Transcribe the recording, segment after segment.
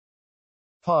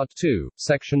Part 2,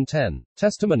 Section 10.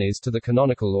 Testimonies to the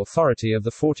canonical authority of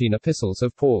the 14 epistles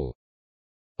of Paul.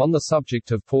 On the subject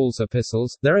of Paul's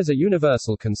epistles, there is a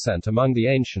universal consent among the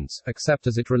ancients, except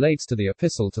as it relates to the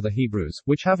epistle to the Hebrews,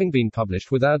 which having been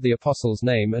published without the apostle's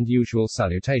name and usual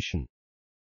salutation.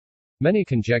 Many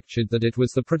conjectured that it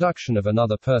was the production of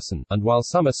another person, and while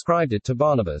some ascribed it to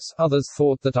Barnabas, others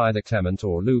thought that either Clement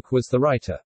or Luke was the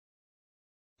writer.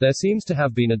 There seems to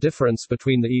have been a difference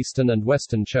between the Eastern and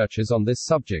Western churches on this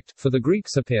subject, for the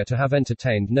Greeks appear to have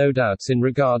entertained no doubts in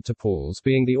regard to Paul's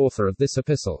being the author of this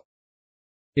epistle.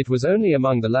 It was only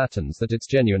among the Latins that its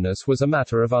genuineness was a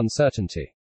matter of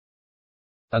uncertainty.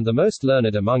 And the most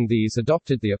learned among these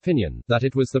adopted the opinion that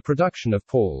it was the production of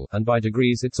Paul, and by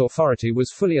degrees its authority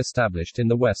was fully established in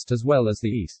the West as well as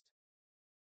the East.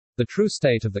 The true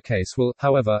state of the case will,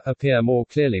 however, appear more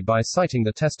clearly by citing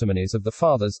the testimonies of the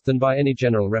Fathers, than by any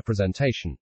general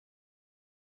representation.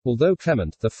 Although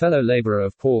Clement, the fellow laborer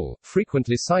of Paul,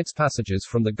 frequently cites passages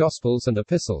from the Gospels and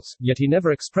Epistles, yet he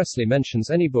never expressly mentions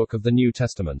any book of the New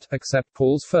Testament, except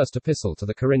Paul's first epistle to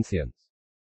the Corinthians,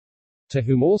 to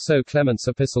whom also Clement's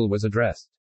epistle was addressed.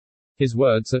 His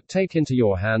words are, "Take into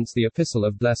your hands the epistle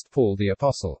of blessed Paul the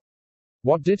Apostle.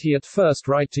 What did he at first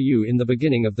write to you in the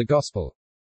beginning of the Gospel?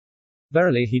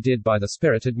 Verily he did by the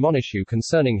Spirit admonish you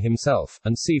concerning himself,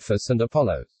 and Cephas and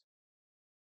Apollos.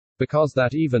 Because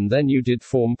that even then you did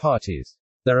form parties."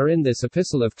 There are in this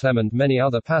epistle of Clement many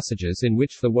other passages in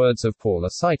which the words of Paul are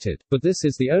cited, but this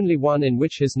is the only one in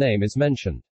which his name is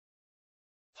mentioned.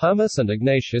 Hermas and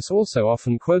Ignatius also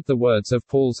often quote the words of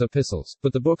Paul's epistles,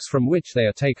 but the books from which they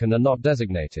are taken are not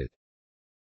designated.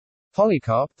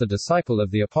 Polycarp, the disciple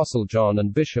of the Apostle John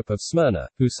and Bishop of Smyrna,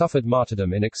 who suffered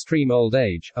martyrdom in extreme old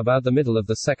age, about the middle of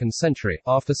the 2nd century,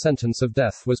 after sentence of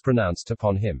death was pronounced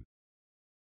upon him,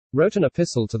 wrote an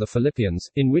epistle to the Philippians,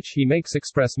 in which he makes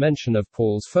express mention of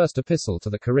Paul's first epistle to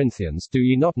the Corinthians. Do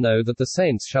ye not know that the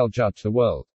saints shall judge the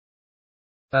world?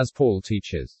 As Paul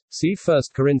teaches. See 1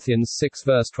 Corinthians 6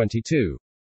 verse 22.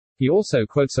 He also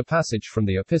quotes a passage from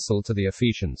the epistle to the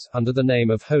Ephesians, under the name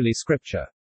of Holy Scripture.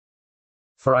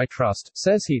 For I trust,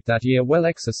 says he, that ye are well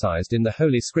exercised in the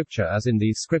Holy Scripture, as in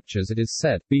these Scriptures it is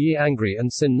said, Be ye angry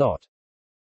and sin not.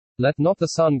 Let not the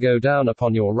sun go down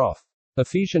upon your wrath.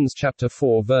 Ephesians chapter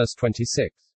 4 verse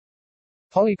 26.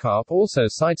 Polycarp also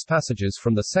cites passages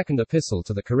from the 2nd epistle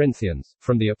to the Corinthians,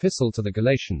 from the epistle to the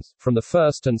Galatians, from the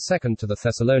 1st and 2nd to the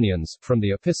Thessalonians, from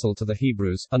the epistle to the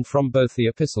Hebrews, and from both the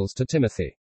epistles to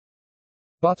Timothy.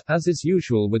 But, as is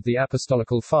usual with the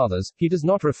apostolical fathers, he does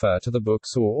not refer to the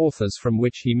books or authors from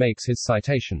which he makes his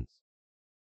citations.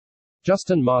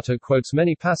 Justin Martyr quotes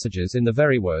many passages in the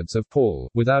very words of Paul,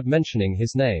 without mentioning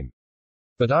his name.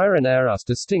 But Irenaeus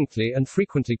distinctly and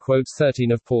frequently quotes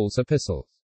 13 of Paul's epistles.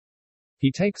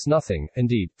 He takes nothing,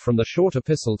 indeed, from the short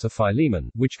epistle to Philemon,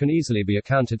 which can easily be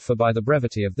accounted for by the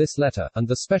brevity of this letter, and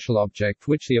the special object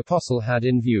which the apostle had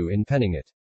in view in penning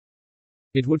it.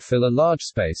 It would fill a large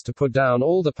space to put down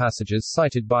all the passages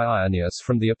cited by Irenaeus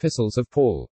from the epistles of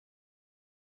Paul.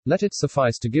 Let it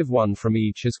suffice to give one from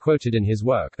each as quoted in his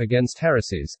work, Against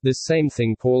Heresies. This same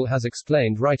thing Paul has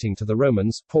explained writing to the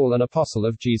Romans, Paul an apostle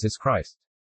of Jesus Christ,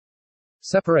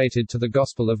 separated to the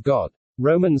gospel of God.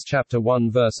 Romans chapter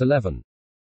 1 verse 11.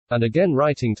 And again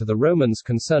writing to the Romans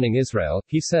concerning Israel,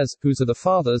 he says, Whose are the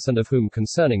fathers and of whom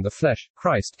concerning the flesh,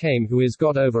 Christ came, who is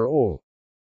God over all,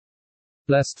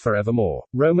 blessed forevermore.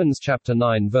 Romans chapter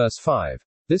 9 verse 5.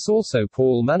 This also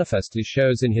Paul manifestly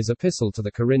shows in his epistle to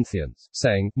the Corinthians,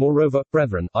 saying, Moreover,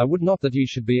 brethren, I would not that ye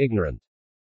should be ignorant,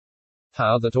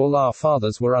 how that all our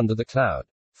fathers were under the cloud.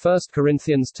 1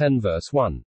 Corinthians 10 verse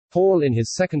 1. Paul in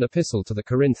his 2nd epistle to the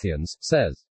Corinthians,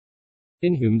 says,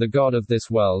 In whom the God of this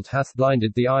world hath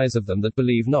blinded the eyes of them that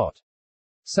believe not.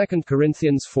 2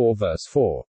 Corinthians 4 verse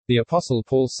 4. The Apostle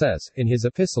Paul says, in his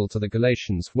epistle to the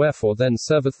Galatians, Wherefore then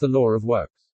serveth the law of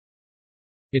works?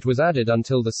 It was added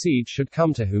until the seed should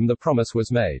come to whom the promise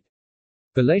was made.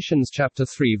 Galatians chapter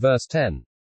 3 verse 10.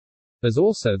 As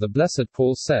also the blessed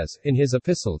Paul says, in his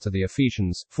epistle to the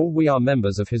Ephesians, For we are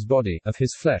members of his body, of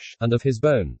his flesh, and of his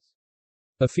bones.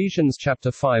 Ephesians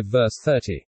chapter 5 verse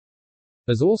 30.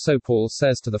 As also Paul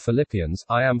says to the Philippians,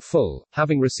 I am full,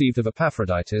 having received of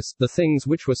Epaphroditus, the things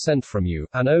which were sent from you,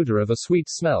 an odor of a sweet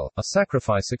smell, a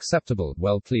sacrifice acceptable,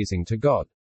 well-pleasing to God.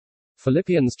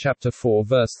 Philippians chapter 4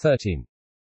 verse 13.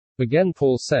 Again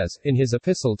Paul says, in his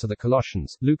epistle to the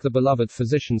Colossians, Luke the beloved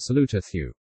physician saluteth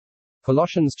you.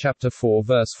 Colossians chapter 4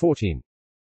 verse 14.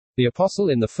 The apostle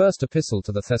in the first epistle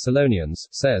to the Thessalonians,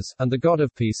 says, And the God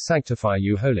of peace sanctify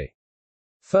you wholly.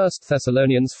 1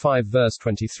 Thessalonians 5 verse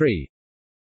 23.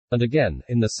 And again,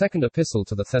 in the second epistle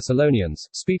to the Thessalonians,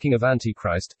 speaking of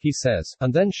Antichrist, he says,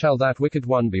 "And then shall that wicked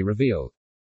one be revealed."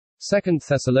 2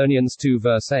 Thessalonians 2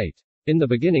 verse 8. In the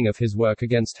beginning of his work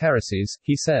against heresies,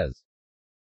 he says,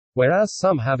 "Whereas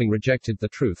some having rejected the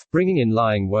truth, bringing in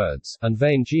lying words, and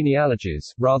vain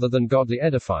genealogies, rather than godly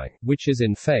edifying, which is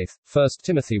in faith," 1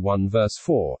 Timothy 1 verse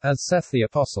 4, as saith the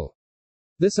apostle.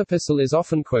 This epistle is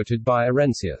often quoted by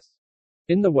Arrhenius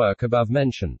in the work above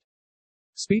mentioned.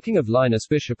 Speaking of Linus,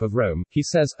 bishop of Rome, he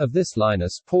says, "Of this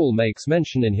Linus, Paul makes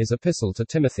mention in his epistle to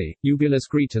Timothy, Eubulus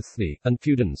greeteth thee, and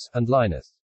Pudens, and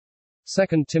Linus."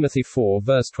 2 Timothy 4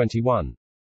 verse 21.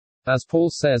 As Paul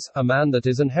says, "A man that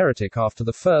is an heretic after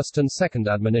the first and second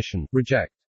admonition,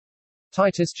 reject."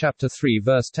 Titus chapter 3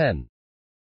 verse 10.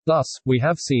 Thus, we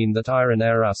have seen that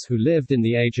Irenaeus, who lived in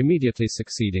the age immediately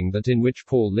succeeding that in which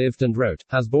Paul lived and wrote,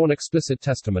 has borne explicit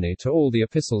testimony to all the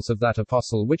epistles of that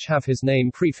apostle which have his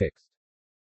name prefixed,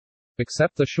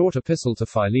 except the short epistle to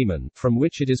Philemon, from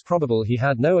which it is probable he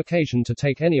had no occasion to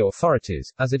take any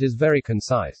authorities, as it is very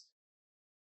concise,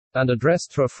 and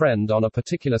addressed to a friend on a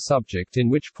particular subject in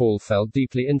which Paul felt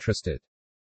deeply interested.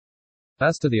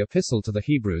 As to the epistle to the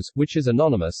Hebrews, which is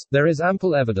anonymous, there is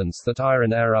ample evidence that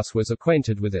Irenaeus was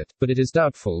acquainted with it, but it is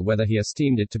doubtful whether he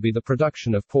esteemed it to be the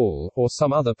production of Paul, or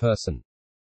some other person.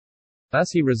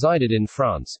 As he resided in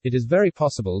France, it is very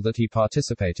possible that he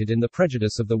participated in the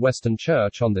prejudice of the Western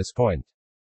Church on this point.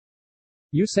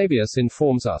 Eusebius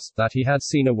informs us that he had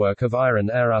seen a work of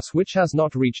Irenaeus which has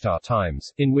not reached our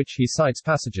times, in which he cites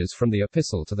passages from the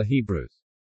epistle to the Hebrews.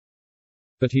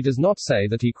 But he does not say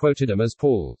that he quoted them as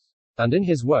Paul's. And in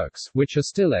his works, which are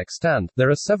still extant, there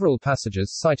are several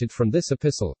passages cited from this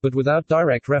epistle, but without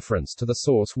direct reference to the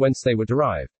source whence they were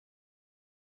derived.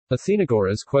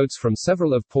 Athenagoras quotes from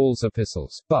several of Paul's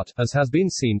epistles, but, as has been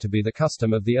seen to be the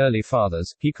custom of the early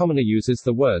fathers, he commonly uses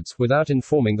the words, without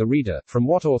informing the reader, from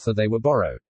what author they were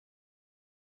borrowed.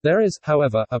 There is,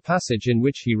 however, a passage in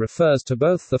which he refers to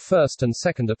both the first and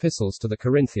second epistles to the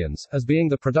Corinthians, as being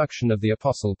the production of the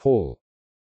apostle Paul.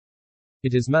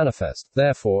 "It is manifest,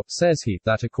 therefore," says he,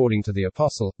 "that according to the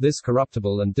apostle, this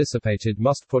corruptible and dissipated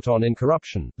must put on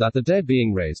incorruption, that the dead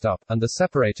being raised up, and the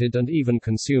separated and even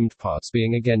consumed parts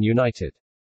being again united,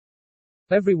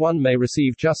 every one may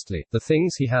receive justly the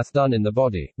things he hath done in the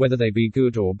body, whether they be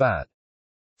good or bad."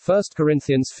 1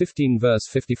 Corinthians 15 verse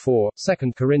 54,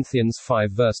 2 Corinthians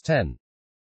 5 verse 10.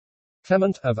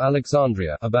 Clement, of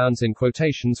Alexandria, abounds in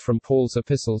quotations from Paul's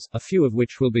epistles, a few of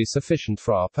which will be sufficient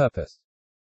for our purpose.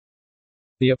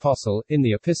 The apostle, in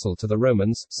the epistle to the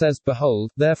Romans, says,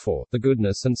 "Behold, therefore, the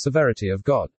goodness and severity of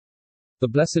God." The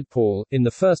blessed Paul, in the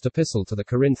first epistle to the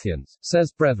Corinthians,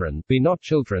 says, "Brethren, be not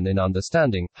children in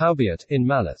understanding, howbeit, in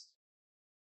malice.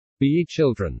 Be ye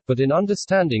children, but in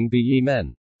understanding be ye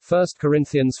men." 1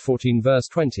 Corinthians 14 verse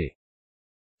 20.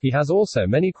 He has also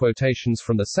many quotations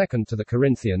from the second to the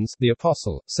Corinthians. The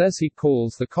apostle says he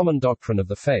calls the common doctrine of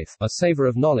the faith, a savor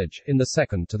of knowledge, in the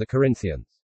second to the Corinthians.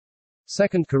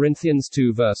 2 Corinthians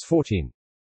 2 verse 14.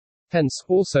 Hence,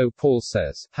 also, Paul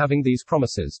says, "Having these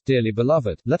promises, dearly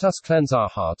beloved, let us cleanse our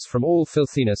hearts from all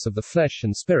filthiness of the flesh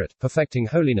and spirit, perfecting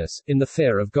holiness, in the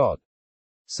fear of God."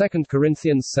 2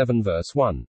 Corinthians 7 verse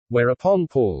 1. Whereupon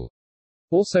Paul,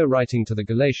 also writing to the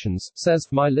Galatians, says,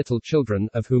 "My little children,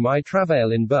 of whom I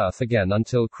travail in birth again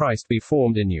until Christ be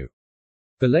formed in you."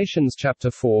 Galatians chapter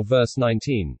 4 verse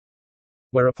 19.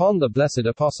 Whereupon the blessed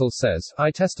apostle says,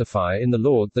 "I testify in the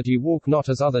Lord that ye walk not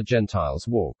as other Gentiles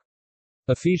walk."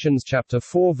 Ephesians chapter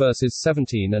 4 verses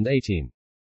 17 and 18.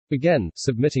 Again,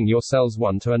 submitting yourselves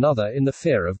one to another in the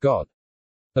fear of God.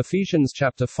 Ephesians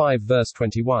chapter 5 verse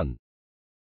 21.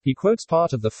 He quotes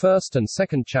part of the first and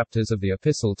second chapters of the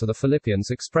epistle to the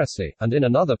Philippians expressly, and in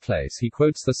another place he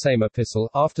quotes the same epistle,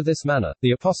 after this manner,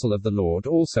 the apostle of the Lord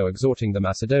also exhorting the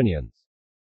Macedonians.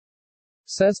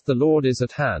 Says, "The Lord is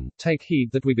at hand, take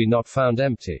heed that we be not found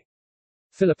empty."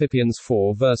 Philippians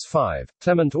 4 verse 5.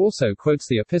 Clement also quotes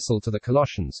the epistle to the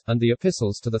Colossians, and the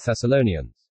epistles to the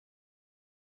Thessalonians.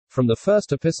 From the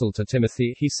first epistle to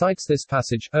Timothy he cites this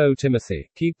passage, "O Timothy,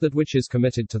 keep that which is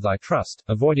committed to thy trust,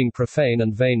 avoiding profane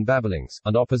and vain babblings,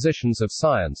 and oppositions of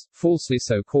science, falsely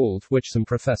so called, which some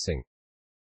professing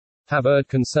have erred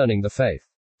concerning the faith."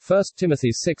 1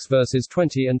 Timothy 6 verses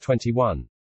 20 and 21.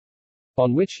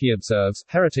 On which he observes,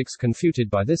 "Heretics confuted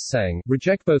by this saying,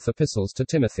 reject both epistles to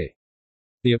Timothy."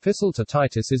 The epistle to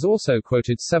Titus is also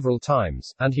quoted several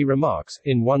times, and he remarks,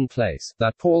 in one place,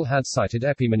 that Paul had cited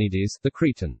Epimenides, the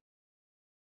Cretan,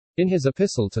 in his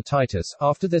epistle to Titus,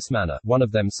 after this manner, "One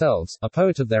of themselves, a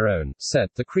poet of their own, said,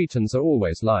 the Cretans are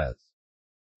always liars."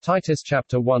 Titus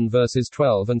chapter 1 verses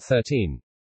 12 and 13.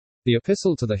 The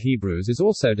Epistle to the Hebrews is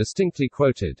also distinctly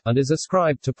quoted, and is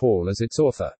ascribed to Paul as its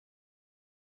author.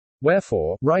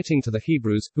 Wherefore, writing to the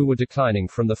Hebrews, who were declining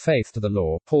from the faith to the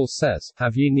law, Paul says,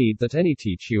 Have ye need that any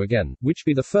teach you again, which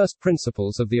be the first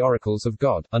principles of the oracles of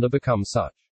God, and are become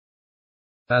such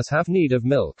as have need of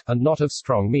milk, and not of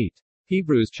strong meat.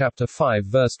 Hebrews chapter 5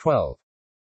 verse 12.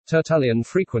 Tertullian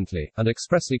frequently, and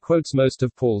expressly quotes most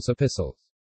of Paul's epistles.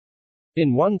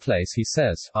 In one place he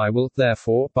says, I will,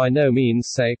 therefore, by no means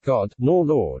say, God, nor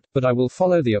Lord, but I will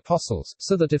follow the apostles,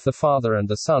 so that if the Father and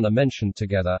the Son are mentioned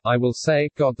together, I will say,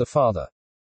 God the Father,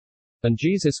 and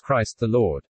Jesus Christ the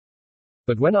Lord.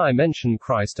 But when I mention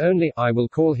Christ only, I will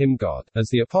call him God, as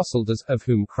the apostle does, of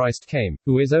whom Christ came,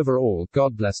 who is over all,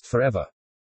 God blessed forever.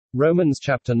 Romans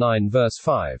chapter 9 verse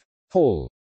 5.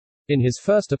 Paul, in his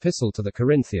first epistle to the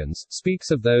Corinthians,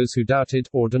 speaks of those who doubted,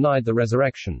 or denied the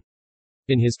resurrection.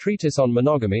 In his treatise on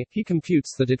monogamy, he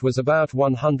computes that it was about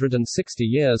 160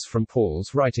 years from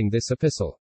Paul's writing this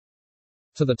epistle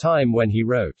to the time when he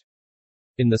wrote.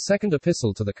 In the second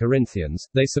epistle to the Corinthians,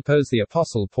 they suppose the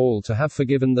apostle Paul to have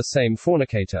forgiven the same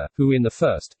fornicator, who in the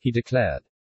first, he declared,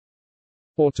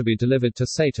 ought to be delivered to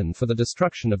Satan for the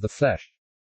destruction of the flesh.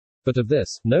 But of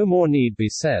this, no more need be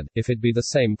said, if it be the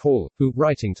same Paul, who,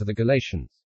 writing to the Galatians,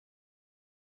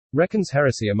 reckons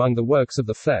heresy among the works of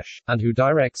the flesh, and who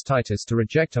directs Titus to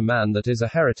reject a man that is a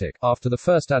heretic, after the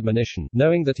first admonition,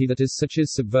 knowing that he that is such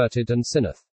is subverted and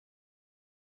sinneth.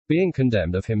 Being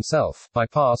condemned of himself, I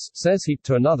pass, says he,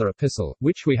 to another epistle,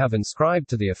 which we have inscribed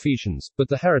to the Ephesians, but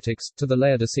the heretics, to the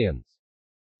Laodiceans.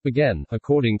 Again,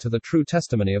 according to the true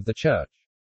testimony of the Church,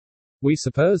 we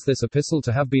suppose this epistle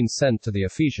to have been sent to the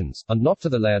Ephesians, and not to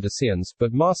the Laodiceans,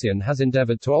 but Marcion has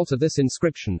endeavored to alter this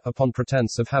inscription, upon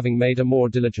pretense of having made a more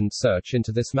diligent search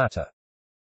into this matter.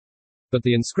 But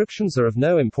the inscriptions are of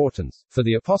no importance, for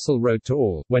the apostle wrote to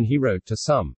all, when he wrote to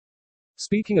some.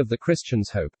 Speaking of the Christian's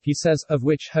hope, he says, of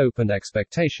which hope and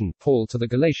expectation, Paul to the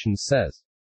Galatians says,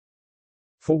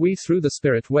 For we through the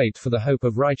Spirit wait for the hope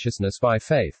of righteousness by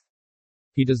faith.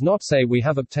 He does not say we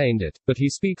have obtained it, but he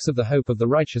speaks of the hope of the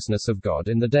righteousness of God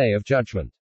in the day of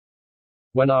judgment,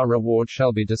 when our reward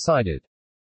shall be decided.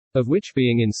 Of which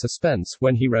being in suspense,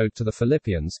 when he wrote to the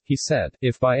Philippians, he said,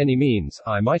 If by any means,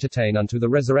 I might attain unto the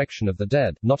resurrection of the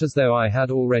dead, not as though I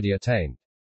had already attained,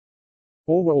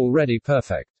 or were already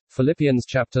perfect. Philippians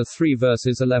chapter 3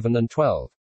 verses 11 and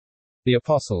 12. The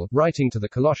apostle, writing to the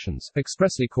Colossians,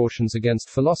 expressly cautions against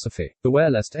philosophy.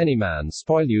 Beware lest any man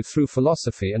spoil you through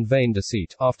philosophy and vain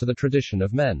deceit, after the tradition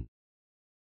of men,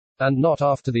 and not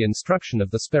after the instruction of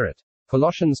the Spirit.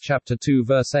 Colossians chapter 2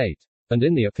 verse 8. And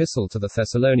in the epistle to the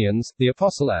Thessalonians, the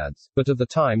apostle adds, But of the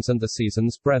times and the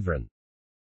seasons, brethren,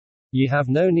 ye have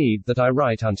no need that I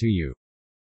write unto you.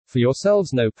 For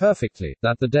yourselves know perfectly,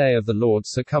 that the day of the Lord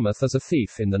so cometh as a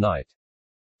thief in the night.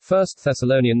 1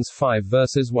 Thessalonians 5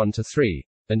 verses 1-3.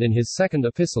 And in his second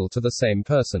epistle to the same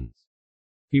persons,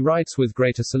 he writes with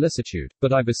greater solicitude,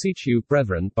 But I beseech you,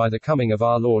 brethren, by the coming of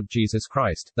our Lord Jesus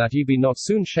Christ, that ye be not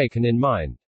soon shaken in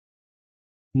mind,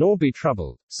 nor be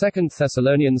troubled. 2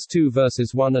 Thessalonians 2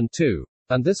 verses 1 and 2.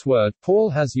 And this word,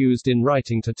 Paul has used in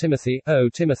writing to Timothy, O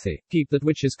Timothy, keep that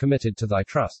which is committed to thy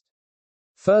trust.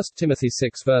 1 Timothy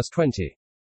 6 verse 20.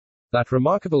 That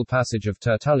remarkable passage of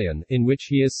Tertullian, in which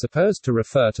he is supposed to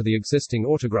refer to the existing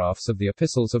autographs of the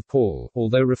epistles of Paul,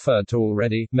 although referred to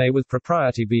already, may with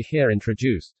propriety be here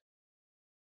introduced.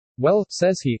 Well,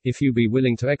 says he, if you be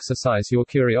willing to exercise your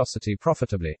curiosity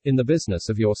profitably, in the business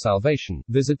of your salvation,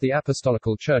 visit the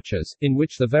apostolical churches, in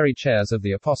which the very chairs of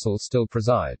the apostles still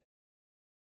preside,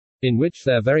 in which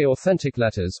their very authentic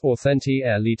letters,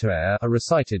 authentiae literae, are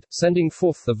recited, sending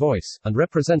forth the voice, and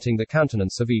representing the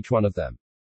countenance of each one of them.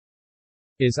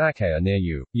 Is Achaia near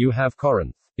you? You have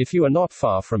Corinth. If you are not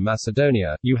far from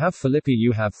Macedonia, you have Philippi,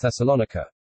 you have Thessalonica.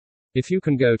 If you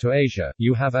can go to Asia,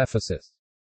 you have Ephesus.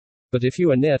 But if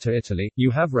you are near to Italy, you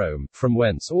have Rome, from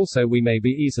whence also we may be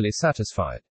easily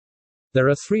satisfied. There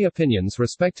are three opinions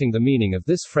respecting the meaning of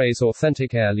this phrase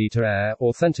authenticae literae,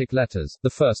 authentic letters.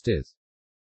 The first is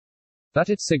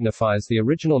that it signifies the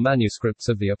original manuscripts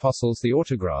of the apostles, the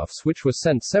autographs which were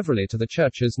sent severally to the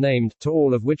churches named, to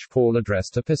all of which Paul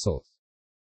addressed epistles.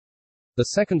 The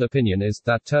second opinion is,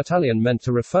 that Tertullian meant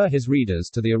to refer his readers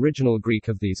to the original Greek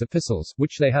of these epistles,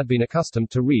 which they had been accustomed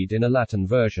to read in a Latin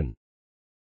version.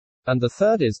 And the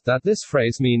third is, that this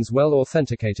phrase means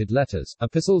well-authenticated letters,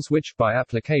 epistles which, by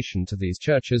application to these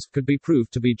churches, could be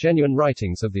proved to be genuine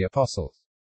writings of the apostles.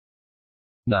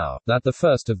 Now, that the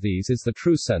first of these is the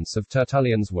true sense of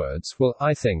Tertullian's words, will,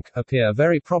 I think, appear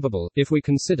very probable, if we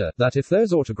consider, that if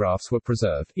those autographs were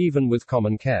preserved, even with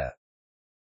common care,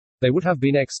 They would have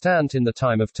been extant in the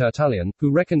time of Tertullian,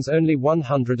 who reckons only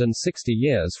 160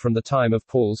 years from the time of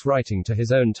Paul's writing to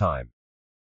his own time.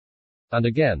 And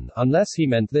again, unless he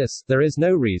meant this, there is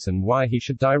no reason why he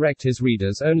should direct his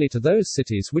readers only to those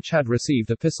cities which had received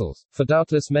epistles, for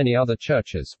doubtless many other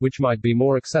churches, which might be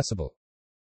more accessible,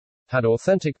 had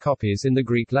authentic copies in the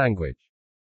Greek language.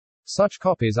 Such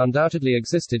copies undoubtedly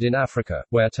existed in Africa,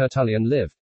 where Tertullian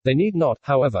lived. They need not,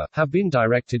 however, have been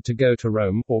directed to go to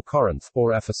Rome, or Corinth,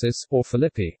 or Ephesus, or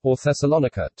Philippi, or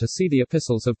Thessalonica, to see the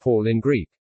epistles of Paul in Greek.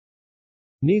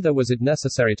 Neither was it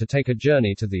necessary to take a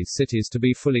journey to these cities to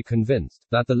be fully convinced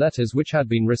that the letters which had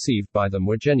been received by them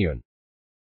were genuine.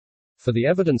 For the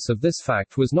evidence of this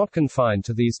fact was not confined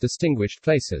to these distinguished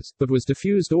places, but was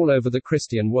diffused all over the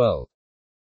Christian world.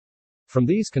 From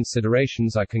these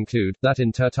considerations I conclude, that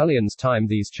in Tertullian's time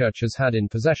these churches had in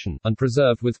possession, and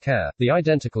preserved with care, the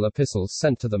identical epistles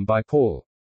sent to them by Paul.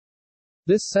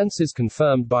 This sense is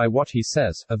confirmed by what he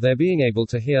says, of their being able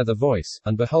to hear the voice,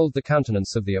 and behold the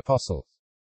countenance of the apostles,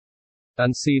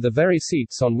 and see the very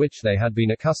seats on which they had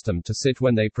been accustomed to sit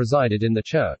when they presided in the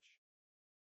church.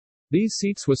 These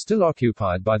seats were still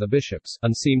occupied by the bishops,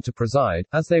 and seemed to preside,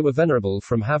 as they were venerable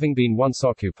from having been once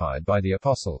occupied by the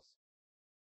apostles.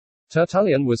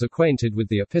 Tertullian was acquainted with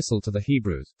the epistle to the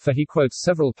Hebrews, for he quotes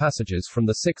several passages from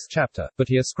the 6th chapter, but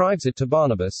he ascribes it to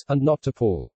Barnabas, and not to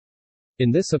Paul.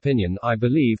 In this opinion, I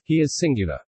believe, he is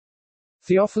singular.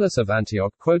 Theophilus of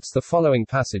Antioch quotes the following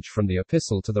passage from the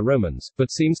epistle to the Romans, but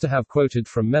seems to have quoted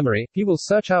from memory, "He will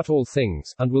search out all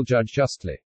things, and will judge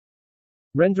justly,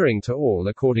 rendering to all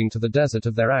according to the desert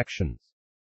of their actions.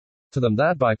 To them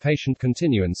that by patient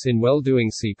continuance in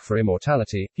well-doing seek for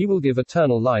immortality, he will give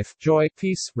eternal life, joy,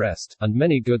 peace, rest, and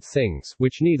many good things,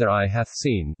 which neither eye hath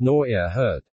seen, nor ear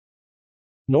heard,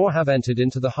 nor have entered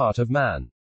into the heart of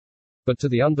man. But to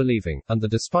the unbelieving, and the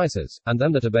despisers, and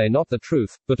them that obey not the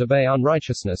truth, but obey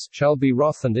unrighteousness, shall be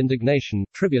wrath and indignation,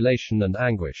 tribulation and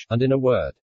anguish, and in a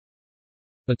word,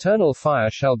 eternal fire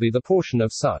shall be the portion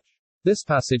of such." This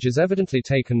passage is evidently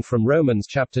taken from Romans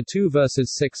chapter 2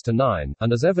 verses 6 to 9,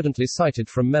 and is evidently cited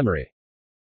from memory.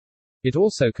 It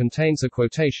also contains a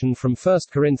quotation from 1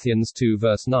 Corinthians 2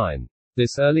 verse 9.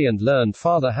 This early and learned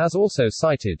father has also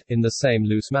cited, in the same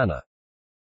loose manner,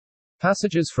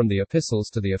 passages from the epistles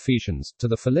to the Ephesians, to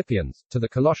the Philippians, to the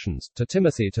Colossians, to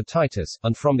Timothy, to Titus,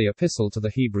 and from the epistle to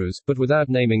the Hebrews, but without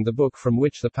naming the book from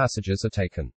which the passages are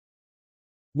taken,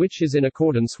 which is in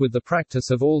accordance with the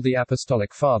practice of all the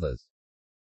apostolic fathers.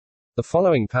 The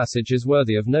following passage is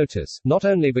worthy of notice, not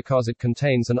only because it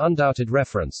contains an undoubted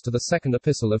reference to the second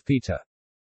epistle of Peter,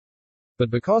 but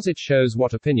because it shows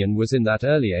what opinion was in that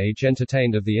early age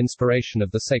entertained of the inspiration of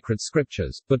the sacred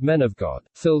scriptures, but men of God,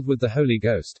 filled with the Holy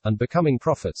Ghost, and becoming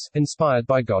prophets, inspired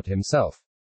by God himself,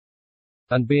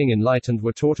 and being enlightened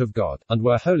were taught of God, and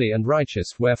were holy and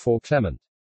righteous, wherefore Clement,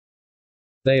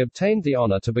 they obtained the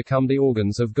honor to become the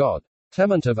organs of God.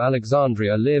 Clement of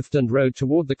Alexandria lived and wrote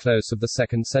toward the close of the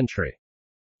 2nd century.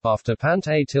 After Pant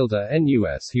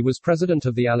A-Nus he was president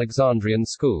of the Alexandrian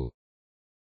school.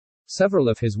 Several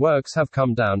of his works have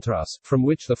come down to us, from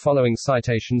which the following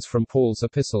citations from Paul's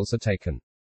epistles are taken.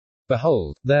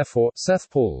 "Behold, therefore, saith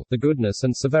Paul, the goodness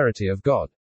and severity of God."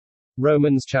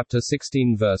 Romans chapter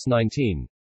 16 verse 19.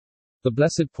 The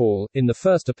blessed Paul, in the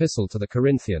first epistle to the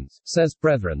Corinthians, says,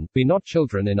 "Brethren, be not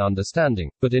children in understanding,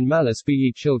 but in malice be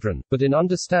ye children, but in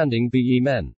understanding be ye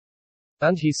men."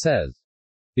 And he says,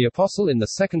 the apostle in the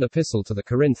second epistle to the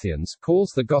Corinthians, calls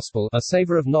the gospel, a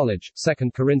savor of knowledge,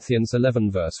 2 Corinthians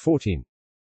 11 verse 14.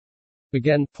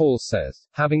 Again, Paul says,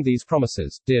 "Having these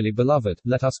promises, dearly beloved,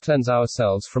 let us cleanse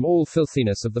ourselves from all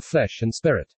filthiness of the flesh and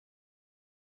spirit,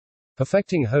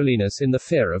 perfecting holiness in the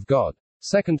fear of God."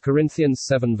 2 Corinthians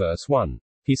 7 verse 1.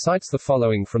 He cites the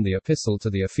following from the epistle to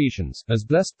the Ephesians, "As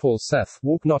blessed Paul saith,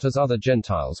 walk not as other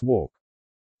Gentiles walk."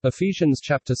 Ephesians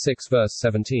chapter 6 verse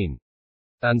 17.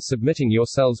 "And submitting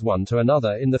yourselves one to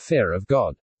another in the fear of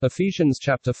God." Ephesians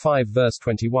chapter 5 verse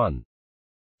 21.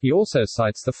 He also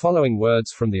cites the following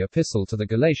words from the epistle to the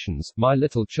Galatians, "My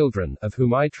little children, of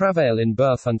whom I travail in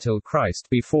birth until Christ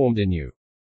be formed in you."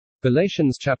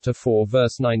 Galatians chapter 4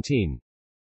 verse 19.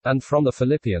 And from the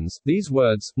Philippians, these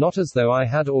words, "Not as though I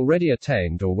had already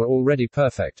attained or were already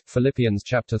perfect." Philippians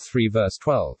chapter 3 verse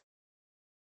 12.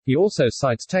 He also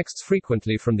cites texts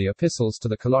frequently from the epistles to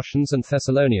the Colossians and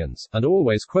Thessalonians, and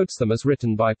always quotes them as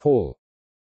written by Paul.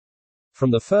 From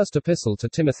the first epistle to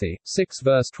Timothy, 6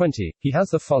 verse 20, he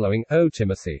has the following, "O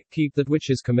Timothy, keep that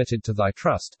which is committed to thy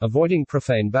trust, avoiding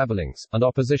profane babblings, and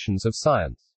oppositions of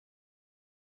science,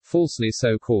 falsely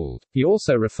so called." He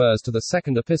also refers to the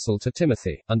second epistle to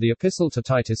Timothy, and the epistle to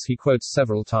Titus he quotes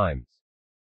several times.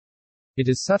 It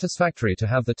is satisfactory to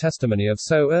have the testimony of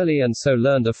so early and so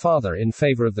learned a father in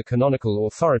favor of the canonical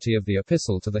authority of the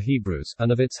Epistle to the Hebrews,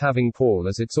 and of its having Paul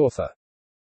as its author.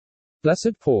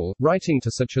 Blessed Paul, writing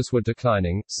to such as were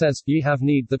declining, says, Ye have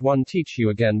need that one teach you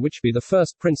again which be the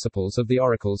first principles of the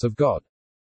oracles of God,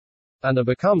 and are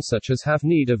become such as have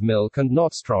need of milk and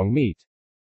not strong meat.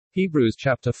 Hebrews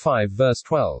chapter 5 verse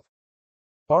 12.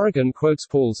 Origen quotes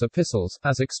Paul's epistles,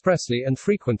 as expressly and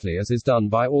frequently as is done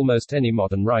by almost any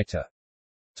modern writer.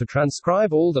 To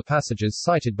transcribe all the passages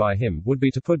cited by him would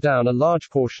be to put down a large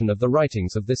portion of the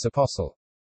writings of this apostle.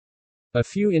 A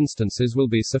few instances will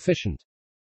be sufficient.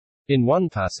 In one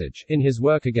passage, in his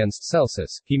work against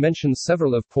Celsus, he mentions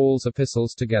several of Paul's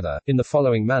epistles together, in the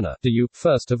following manner: Do you,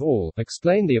 first of all,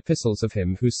 explain the epistles of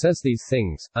him who says these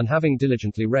things, and having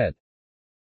diligently read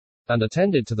and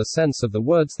attended to the sense of the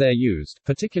words there used,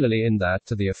 particularly in that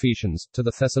to the Ephesians, to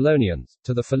the Thessalonians,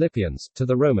 to the Philippians, to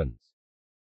the Romans,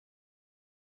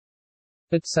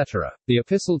 etc. The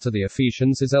epistle to the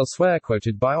Ephesians is elsewhere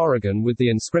quoted by Origen with the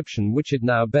inscription which it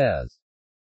now bears.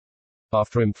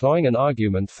 After employing an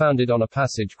argument founded on a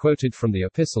passage quoted from the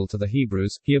epistle to the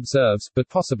Hebrews, he observes, but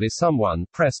possibly someone,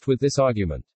 pressed with this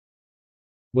argument,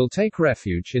 will take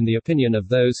refuge in the opinion of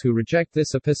those who reject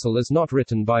this epistle as not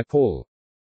written by Paul.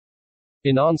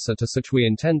 In answer to such we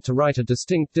intend to write a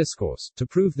distinct discourse, to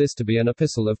prove this to be an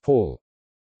epistle of Paul.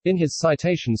 In his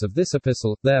citations of this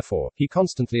epistle, therefore, he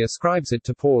constantly ascribes it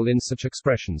to Paul in such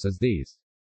expressions as these.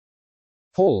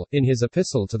 Paul, in his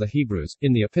epistle to the Hebrews,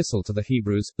 in the epistle to the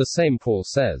Hebrews, the same Paul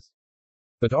says.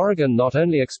 But Origen not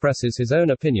only expresses his own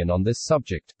opinion on this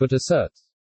subject, but asserts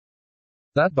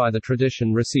that by the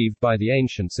tradition received by the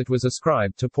ancients it was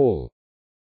ascribed to Paul.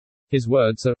 His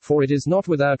words are, For it is not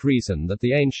without reason that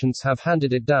the ancients have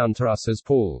handed it down to us as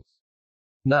Paul's.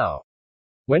 Now,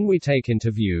 when we take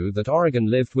into view that Origen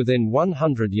lived within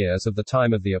 100 years of the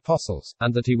time of the apostles,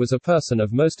 and that he was a person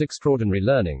of most extraordinary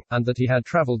learning, and that he had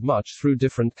traveled much through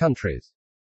different countries,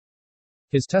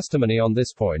 his testimony on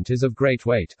this point is of great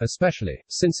weight, especially,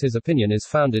 since his opinion is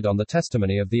founded on the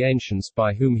testimony of the ancients,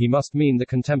 by whom he must mean the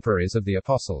contemporaries of the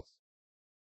apostles.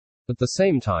 At the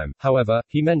same time, however,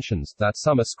 he mentions that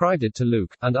some ascribed it to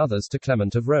Luke, and others to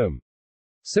Clement of Rome.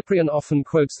 Cyprian often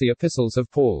quotes the epistles of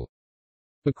Paul.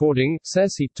 According,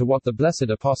 says he, to what the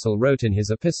blessed apostle wrote in his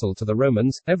epistle to the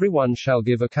Romans, every one shall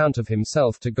give account of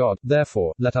himself to God,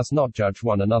 therefore, let us not judge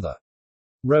one another.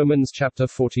 Romans chapter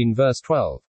 14 verse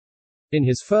 12. In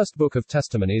his first book of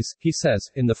Testimonies, he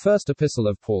says, in the first epistle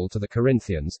of Paul to the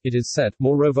Corinthians, it is said,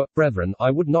 Moreover, brethren,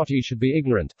 I would not ye should be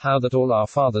ignorant, how that all our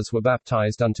fathers were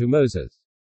baptized unto Moses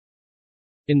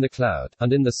in the cloud,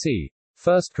 and in the sea.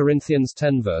 1 Corinthians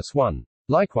 10 verse 1.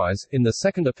 Likewise, in the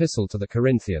second epistle to the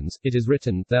Corinthians, it is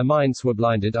written, Their minds were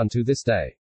blinded unto this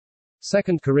day.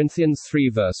 2 Corinthians 3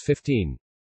 verse 15.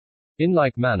 In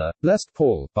like manner, blessed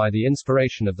Paul, by the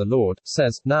inspiration of the Lord,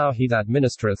 says, Now he that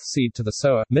ministereth seed to the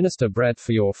sower, minister bread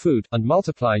for your food, and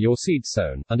multiply your seed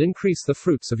sown, and increase the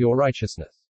fruits of your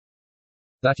righteousness,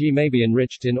 that ye may be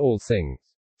enriched in all things.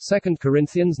 2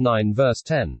 Corinthians 9 verse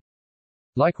 10.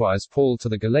 Likewise Paul to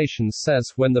the Galatians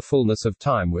says, When the fullness of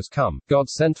time was come, God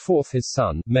sent forth his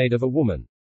Son, made of a woman.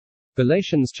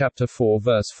 Galatians chapter 4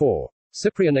 verse 4.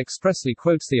 Cyprian expressly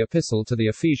quotes the epistle to the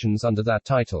Ephesians under that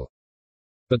title.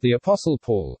 But the Apostle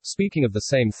Paul, speaking of the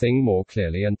same thing more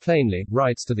clearly and plainly,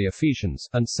 writes to the Ephesians,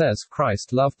 and says,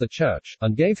 Christ loved the church,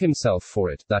 and gave himself for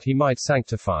it, that he might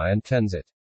sanctify and cleanse it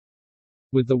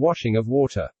with the washing of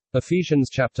water. Ephesians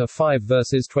chapter 5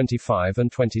 verses 25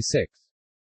 and 26.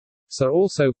 So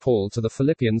also Paul to the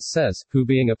Philippians says, Who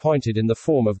being appointed in the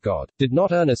form of God, did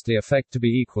not earnestly affect to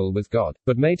be equal with God,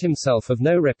 but made himself of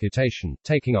no reputation,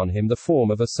 taking on him the form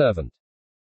of a servant.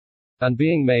 And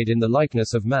being made in the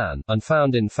likeness of man, and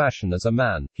found in fashion as a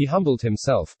man, he humbled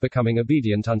himself, becoming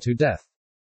obedient unto death,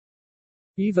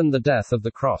 even the death of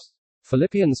the cross.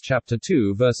 Philippians chapter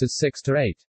 2 verses 6 to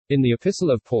 8. In the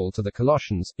epistle of Paul to the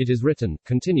Colossians, it is written,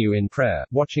 Continue in prayer,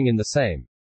 watching in the same.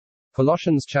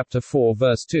 Colossians chapter 4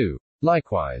 verse 2.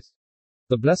 Likewise,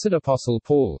 the blessed apostle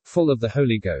Paul, full of the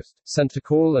Holy Ghost, sent to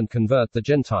call and convert the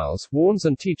Gentiles, warns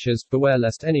and teaches, Beware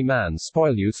lest any man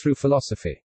spoil you through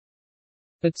philosophy,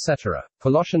 etc.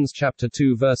 Colossians chapter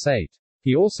 2 verse 8.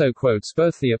 He also quotes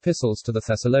both the epistles to the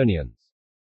Thessalonians.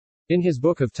 In his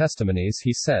book of Testimonies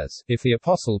he says, If the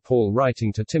apostle Paul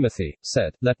writing to Timothy,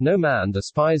 said, Let no man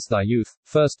despise thy youth,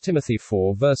 1 Timothy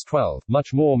 4 verse 12,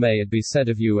 much more may it be said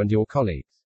of you and your colleagues.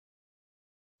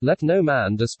 Let no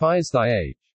man despise thy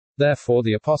age. Therefore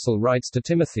the apostle writes to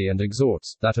Timothy and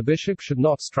exhorts, that a bishop should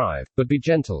not strive, but be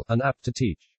gentle, and apt to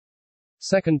teach.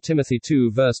 2 Timothy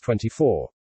 2 verse 24.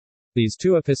 These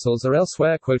two epistles are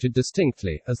elsewhere quoted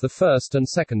distinctly, as the first and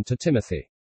second to Timothy.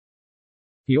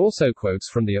 He also quotes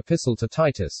from the epistle to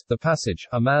Titus, the passage,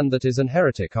 "A man that is an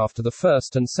heretic after the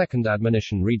first and second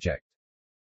admonition reject."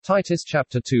 Titus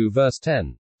chapter 2 verse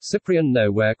 10. Cyprian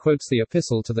nowhere quotes the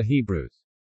epistle to the Hebrews.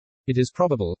 It is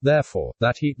probable, therefore,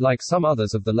 that he, like some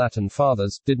others of the Latin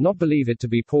fathers, did not believe it to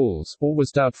be Paul's, or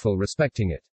was doubtful respecting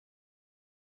it.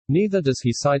 Neither does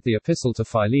he cite the epistle to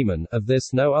Philemon. Of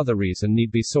this no other reason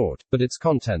need be sought, but its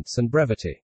contents and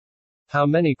brevity. How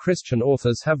many Christian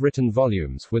authors have written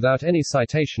volumes without any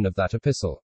citation of that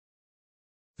epistle?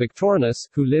 Victorinus,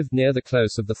 who lived near the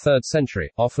close of the 3rd century,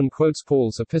 often quotes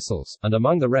Paul's epistles, and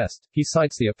among the rest, he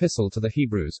cites the epistle to the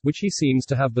Hebrews, which he seems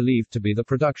to have believed to be the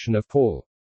production of Paul.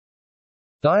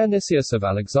 Dionysius of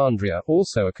Alexandria,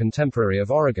 also a contemporary of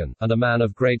Origen, and a man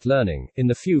of great learning, in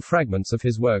the few fragments of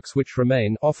his works which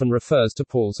remain, often refers to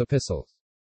Paul's epistles.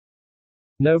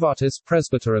 Novatus,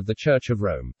 presbyter of the Church of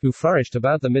Rome, who flourished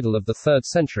about the middle of the 3rd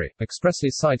century, expressly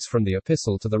cites from the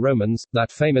Epistle to the Romans,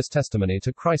 that famous testimony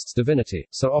to Christ's divinity,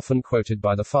 so often quoted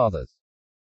by the Fathers.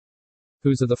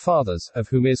 Whose are the Fathers, of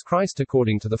whom is Christ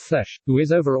according to the flesh, who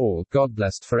is over all, God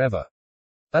blessed forever.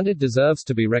 And it deserves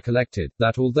to be recollected,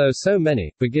 that although so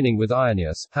many, beginning with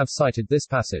Irenaeus, have cited this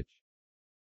passage,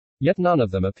 yet none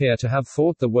of them appear to have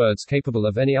thought the words capable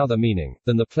of any other meaning,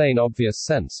 than the plain obvious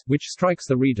sense, which strikes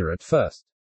the reader at first.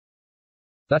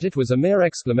 That it was a mere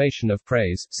exclamation of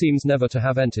praise, seems never to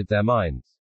have entered their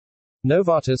minds.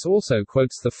 Novatus also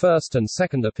quotes the first and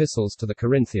second epistles to the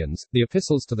Corinthians, the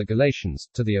epistles to the Galatians,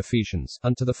 to the Ephesians,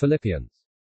 and to the Philippians.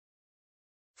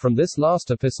 From this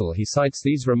last epistle he cites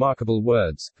these remarkable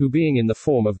words, "who being in the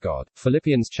form of God,"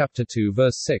 Philippians chapter 2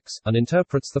 verse 6, and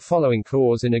interprets the following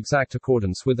clause in exact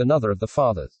accordance with another of the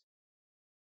Fathers.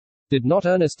 "Did not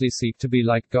earnestly seek to be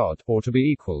like God, or to be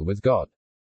equal with God."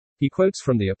 He quotes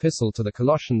from the epistle to the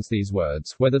Colossians these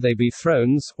words, "whether they be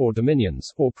thrones, or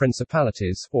dominions, or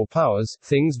principalities, or powers,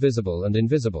 things visible and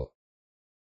invisible.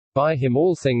 By him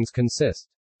all things consist."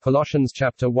 Colossians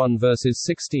chapter 1 verses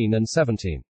 16 and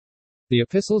 17. The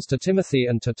epistles to Timothy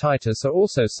and to Titus are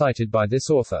also cited by this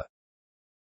author.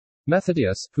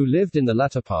 Methodius, who lived in the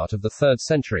latter part of the 3rd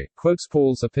century, quotes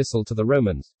Paul's epistle to the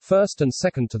Romans, 1st and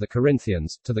 2nd to the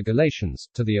Corinthians, to the Galatians,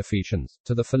 to the Ephesians,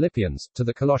 to the Philippians, to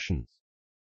the Colossians,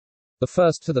 the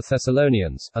first to the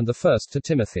Thessalonians, and the first to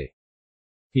Timothy.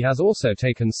 He has also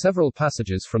taken several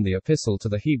passages from the epistle to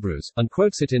the Hebrews, and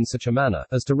quotes it in such a manner,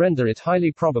 as to render it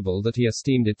highly probable that he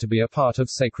esteemed it to be a part of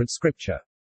sacred scripture,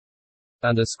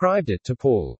 and ascribed it to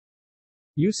Paul.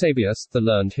 Eusebius, the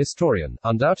learned historian,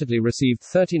 undoubtedly received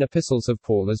 13 epistles of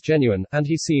Paul as genuine, and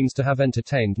he seems to have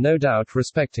entertained no doubt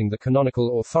respecting the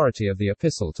canonical authority of the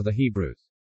epistle to the Hebrews.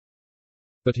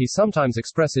 But he sometimes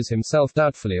expresses himself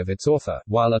doubtfully of its author,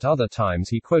 while at other times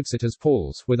he quotes it as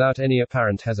Paul's, without any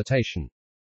apparent hesitation.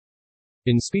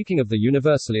 In speaking of the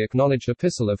universally acknowledged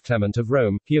epistle of Clement of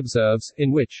Rome, he observes,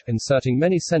 in which, inserting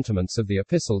many sentiments of the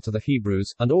epistle to the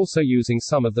Hebrews, and also using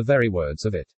some of the very words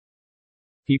of it,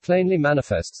 he plainly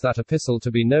manifests that epistle to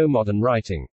be no modern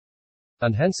writing.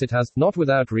 And hence it has, not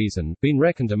without reason, been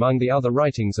reckoned among the other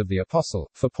writings of the apostle,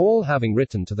 for Paul having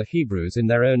written to the Hebrews in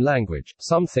their own language,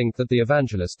 some think that the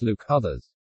evangelist Luke, others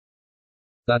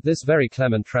that this very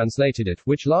Clement translated it,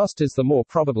 which last is the more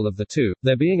probable of the two,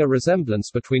 there being a resemblance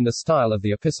between the style of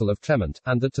the epistle of Clement,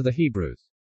 and that to the Hebrews.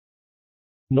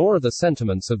 Nor are the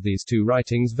sentiments of these two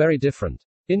writings very different.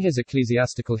 In his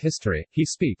ecclesiastical history, he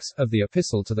speaks of the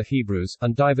epistle to the Hebrews,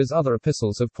 and divers other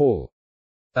epistles of Paul.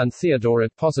 And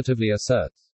Theodoret positively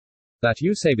asserts that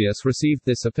Eusebius received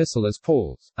this epistle as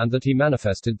Paul's, and that he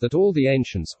manifested that all the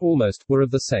ancients, almost, were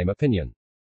of the same opinion.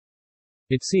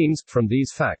 It seems, from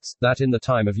these facts, that in the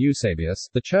time of Eusebius,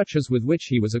 the churches with which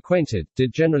he was acquainted,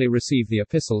 did generally receive the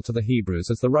epistle to the Hebrews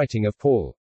as the writing of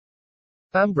Paul.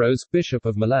 Ambrose, bishop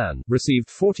of Milan, received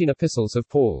 14 epistles of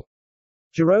Paul.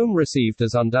 Jerome received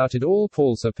as undoubted all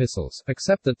Paul's epistles,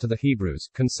 except that to the Hebrews,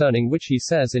 concerning which he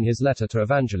says in his letter to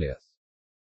Evangelius,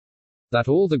 that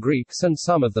all the Greeks and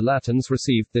some of the Latins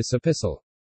received this epistle.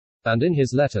 And in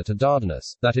his letter to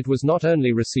Dardanus, that it was not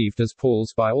only received as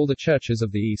Paul's by all the churches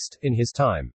of the East, in his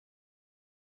time,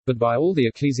 but by all the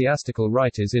ecclesiastical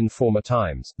writers in former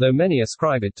times, though many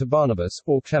ascribe it to Barnabas,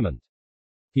 or Clement.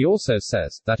 He also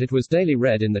says, that it was daily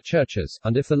read in the churches,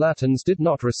 and if the Latins did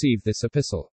not receive this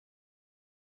epistle,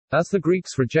 as the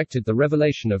Greeks rejected the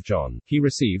revelation of John, he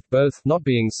received both, not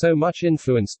being so much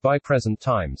influenced by present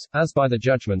times, as by the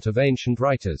judgment of ancient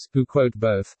writers, who quote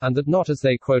both, and that not as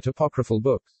they quote apocryphal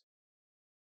books,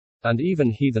 and even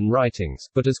heathen writings,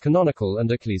 but as canonical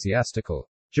and ecclesiastical.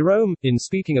 Jerome, in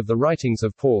speaking of the writings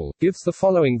of Paul, gives the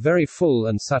following very full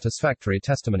and satisfactory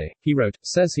testimony. He wrote,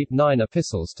 says he, 9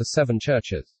 epistles to 7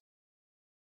 churches.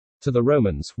 To the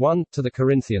Romans, 1, to the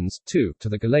Corinthians, 2, to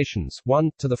the Galatians,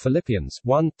 1, to the Philippians,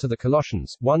 1, to the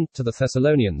Colossians, 1, to the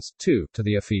Thessalonians, 2, to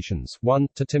the Ephesians, 1,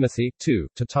 to Timothy, 2,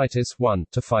 to Titus, 1,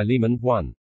 to Philemon,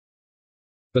 1.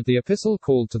 But the epistle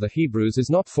called to the Hebrews is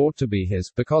not thought to be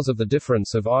his, because of the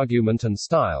difference of argument and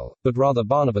style, but rather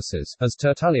Barnabas's, as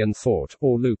Tertullian thought,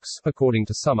 or Luke's, according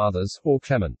to some others, or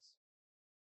Clement's,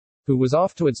 who was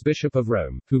afterwards Bishop of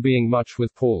Rome, who being much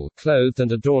with Paul, clothed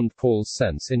and adorned Paul's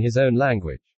sense in his own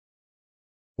language.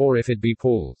 Or if it be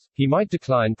Paul's, he might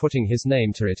decline putting his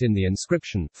name to it in the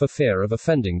inscription, for fear of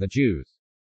offending the Jews.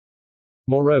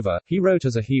 Moreover, he wrote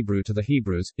as a Hebrew to the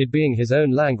Hebrews, it being his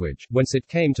own language, whence it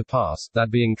came to pass,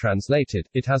 that being translated,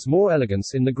 it has more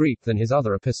elegance in the Greek than his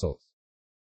other epistles.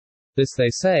 This, they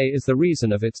say, is the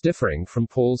reason of its differing from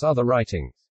Paul's other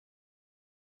writings.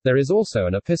 There is also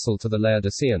an epistle to the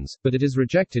Laodiceans, but it is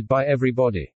rejected by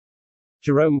everybody.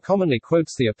 Jerome commonly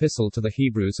quotes the epistle to the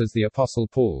Hebrews as the Apostle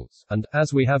Paul's, and,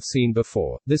 as we have seen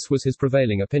before, this was his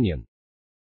prevailing opinion,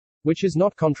 which is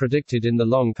not contradicted in the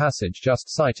long passage just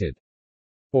cited.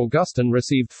 Augustine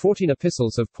received 14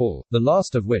 epistles of Paul, the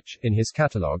last of which, in his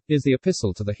catalogue, is the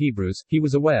epistle to the Hebrews. He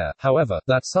was aware, however,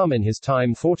 that some in his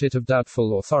time thought it of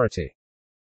doubtful authority.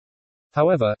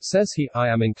 However, says he, I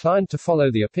am inclined to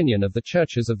follow the opinion of the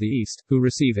churches of the East, who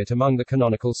receive it among the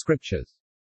canonical scriptures.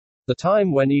 The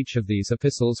time when each of these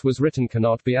epistles was written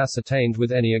cannot be ascertained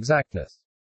with any exactness.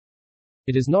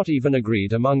 It is not even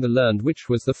agreed among the learned which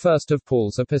was the first of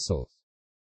Paul's epistles.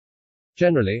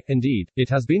 Generally, indeed, it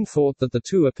has been thought that the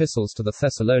 2 epistles to the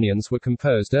Thessalonians were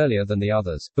composed earlier than the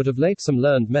others, but of late some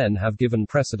learned men have given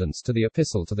precedence to the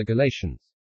epistle to the Galatians.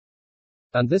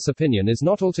 And this opinion is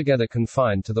not altogether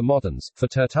confined to the moderns, for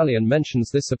Tertullian mentions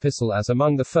this epistle as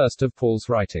among the first of Paul's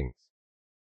writings.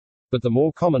 But the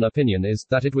more common opinion is,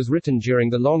 that it was written during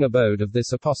the long abode of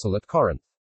this apostle at Corinth.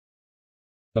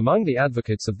 Among the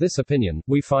advocates of this opinion,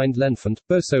 we find L'Enfant,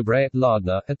 Bosobre,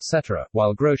 Lardner, etc.,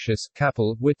 while Grotius,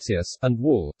 Capel, Witzius, and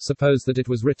Wall suppose that it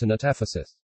was written at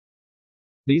Ephesus.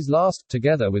 These last,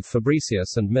 together with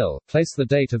Fabricius and Mill, place the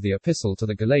date of the epistle to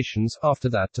the Galatians, after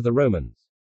that to the Romans.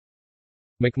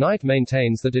 McKnight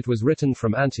maintains that it was written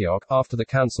from Antioch, after the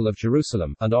Council of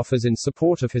Jerusalem, and offers in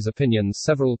support of his opinions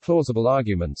several plausible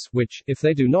arguments, which, if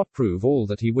they do not prove all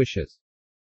that he wishes,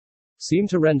 seem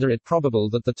to render it probable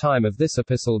that the time of this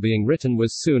epistle being written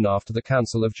was soon after the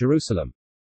Council of Jerusalem.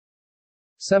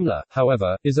 Semler,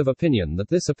 however, is of opinion that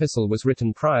this epistle was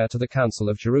written prior to the Council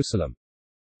of Jerusalem.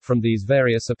 From these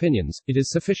various opinions, it is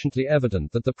sufficiently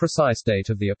evident that the precise date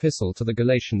of the epistle to the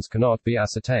Galatians cannot be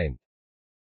ascertained.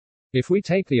 If we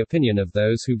take the opinion of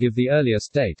those who give the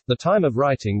earliest date, the time of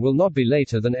writing will not be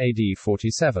later than AD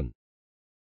 47.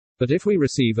 But if we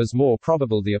receive as more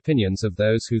probable the opinions of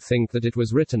those who think that it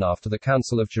was written after the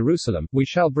Council of Jerusalem, we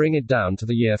shall bring it down to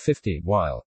the year 50,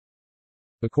 while,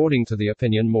 according to the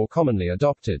opinion more commonly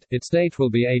adopted, its date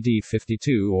will be AD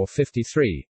 52 or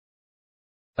 53.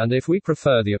 And if we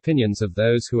prefer the opinions of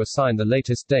those who assign the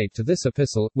latest date to this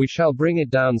epistle, we shall bring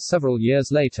it down several years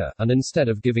later, and instead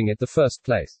of giving it the first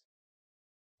place,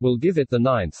 we'll give it the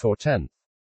 9th or 10th.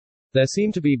 There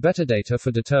seem to be better data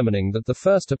for determining that the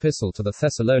first epistle to the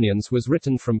Thessalonians was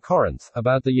written from Corinth,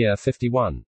 about the year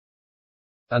 51.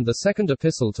 And the second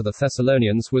epistle to the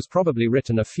Thessalonians was probably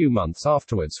written a few months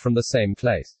afterwards from the same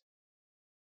place.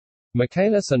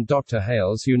 Michaelis and Dr.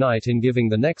 Hales unite in giving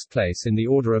the next place in the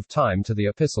order of time to the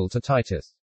epistle to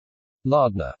Titus.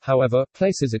 Lardner, however,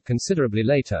 places it considerably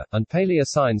later, and Paley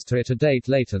assigns to it a date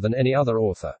later than any other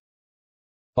author.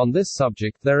 On this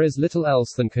subject there is little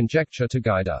else than conjecture to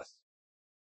guide us.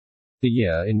 The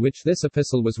year in which this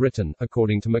epistle was written,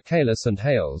 according to Michaelis and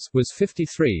Hales, was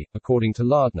 53, according to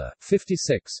Lardner,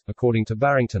 56, according to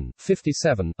Barrington,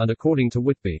 57, and according to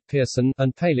Whitby, Pearson,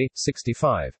 and Paley,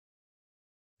 65.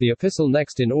 The epistle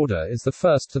next in order is the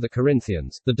first to the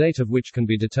Corinthians, the date of which can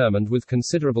be determined with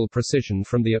considerable precision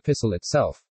from the epistle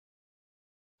itself.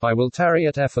 I will tarry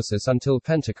at Ephesus until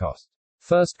Pentecost.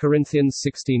 1 Corinthians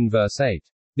 16 verse 8.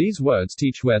 These words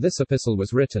teach where this epistle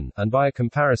was written, and by a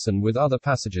comparison with other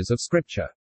passages of Scripture,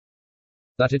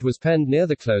 that it was penned near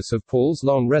the close of Paul's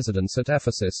long residence at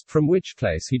Ephesus, from which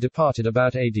place he departed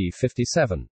about AD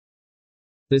 57.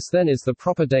 This then is the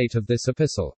proper date of this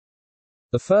epistle.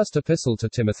 The first epistle to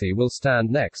Timothy will stand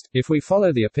next, if we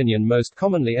follow the opinion most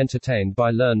commonly entertained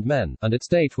by learned men, and its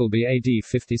date will be AD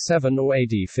 57 or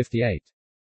AD 58.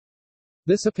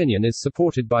 This opinion is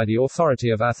supported by the authority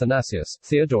of Athanasius,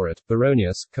 Theodoret,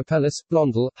 Baronius, Capellus,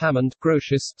 Blondel, Hammond,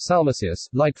 Grotius, Salmasius,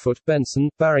 Lightfoot, Benson,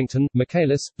 Barrington,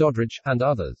 Michaelis, Doddridge, and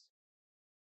others.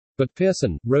 But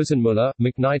Pearson, Rosenmuller,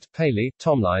 McKnight, Paley,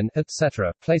 Tomline,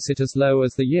 etc., place it as low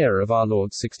as the year of our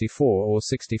Lord 64 or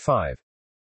 65.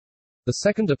 The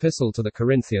second epistle to the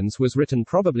Corinthians was written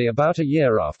probably about a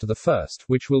year after the first,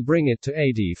 which will bring it to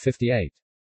AD 58.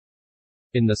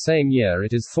 In the same year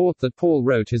it is thought that Paul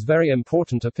wrote his very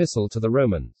important epistle to the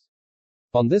Romans.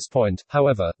 On this point,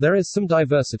 however, there is some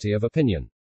diversity of opinion.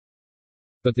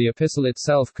 But the epistle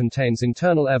itself contains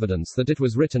internal evidence that it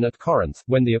was written at Corinth,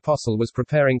 when the apostle was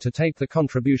preparing to take the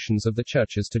contributions of the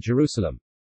churches to Jerusalem.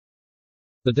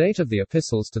 The date of the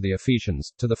epistles to the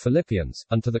Ephesians, to the Philippians,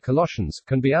 and to the Colossians,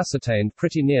 can be ascertained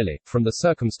pretty nearly, from the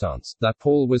circumstance that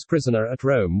Paul was prisoner at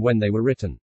Rome when they were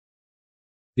written.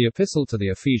 The epistle to the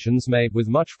Ephesians may, with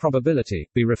much probability,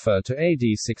 be referred to AD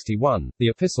 61, the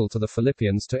epistle to the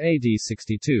Philippians to AD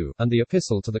 62, and the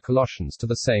epistle to the Colossians to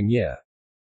the same year.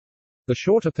 The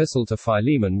short epistle to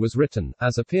Philemon was written,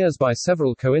 as appears by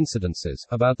several coincidences,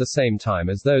 about the same time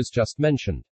as those just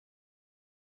mentioned.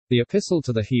 The epistle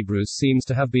to the Hebrews seems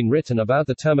to have been written about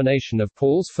the termination of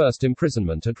Paul's first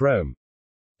imprisonment at Rome.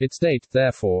 Its date,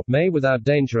 therefore, may without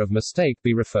danger of mistake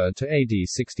be referred to AD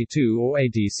 62 or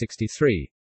AD 63.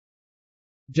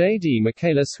 J. D.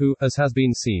 Michaelis, who, as has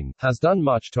been seen, has done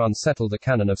much to unsettle the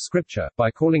canon of Scripture,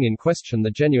 by calling in question the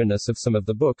genuineness of some of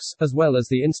the books, as well as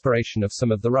the inspiration of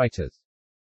some of the writers,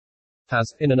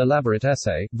 has, in an elaborate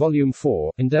essay, Volume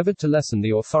 4, endeavored to lessen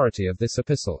the authority of this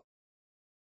epistle.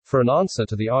 For an answer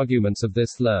to the arguments of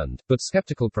this learned, but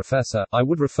skeptical professor, I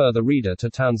would refer the reader to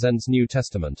Townsend's New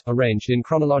Testament, arranged in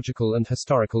chronological and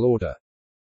historical order.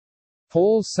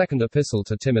 Paul's second epistle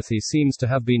to Timothy seems to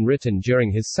have been written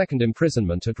during his second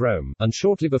imprisonment at Rome, and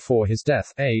shortly before his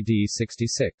death, AD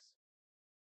 66.